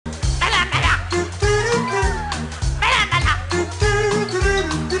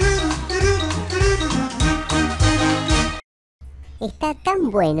Está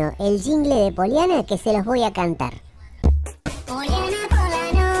tan bueno el jingle de Polyana que se los voy a cantar. Polyana por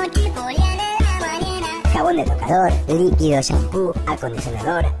la noche, Polyana en la mañana. Jabón de tocador, líquido, shampoo,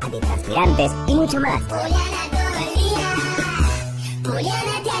 acondicionador, antitranspirantes y mucho más. Polyana todo el día.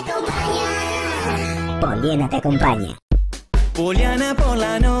 Polyana te acompaña. Polyana te acompaña. Polyana por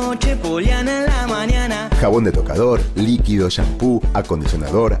la noche, Polyana en la mañana. Jabón de tocador, líquido, shampoo,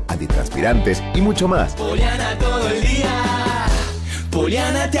 acondicionador, antitranspirantes y mucho más. Polyana todo el día.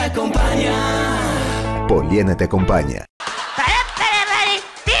 Polyana te acompaña. Polyana te acompaña.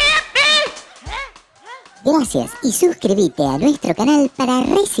 Gracias y suscríbete a nuestro canal para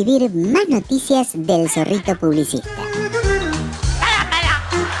recibir más noticias del Zorrito Publicista.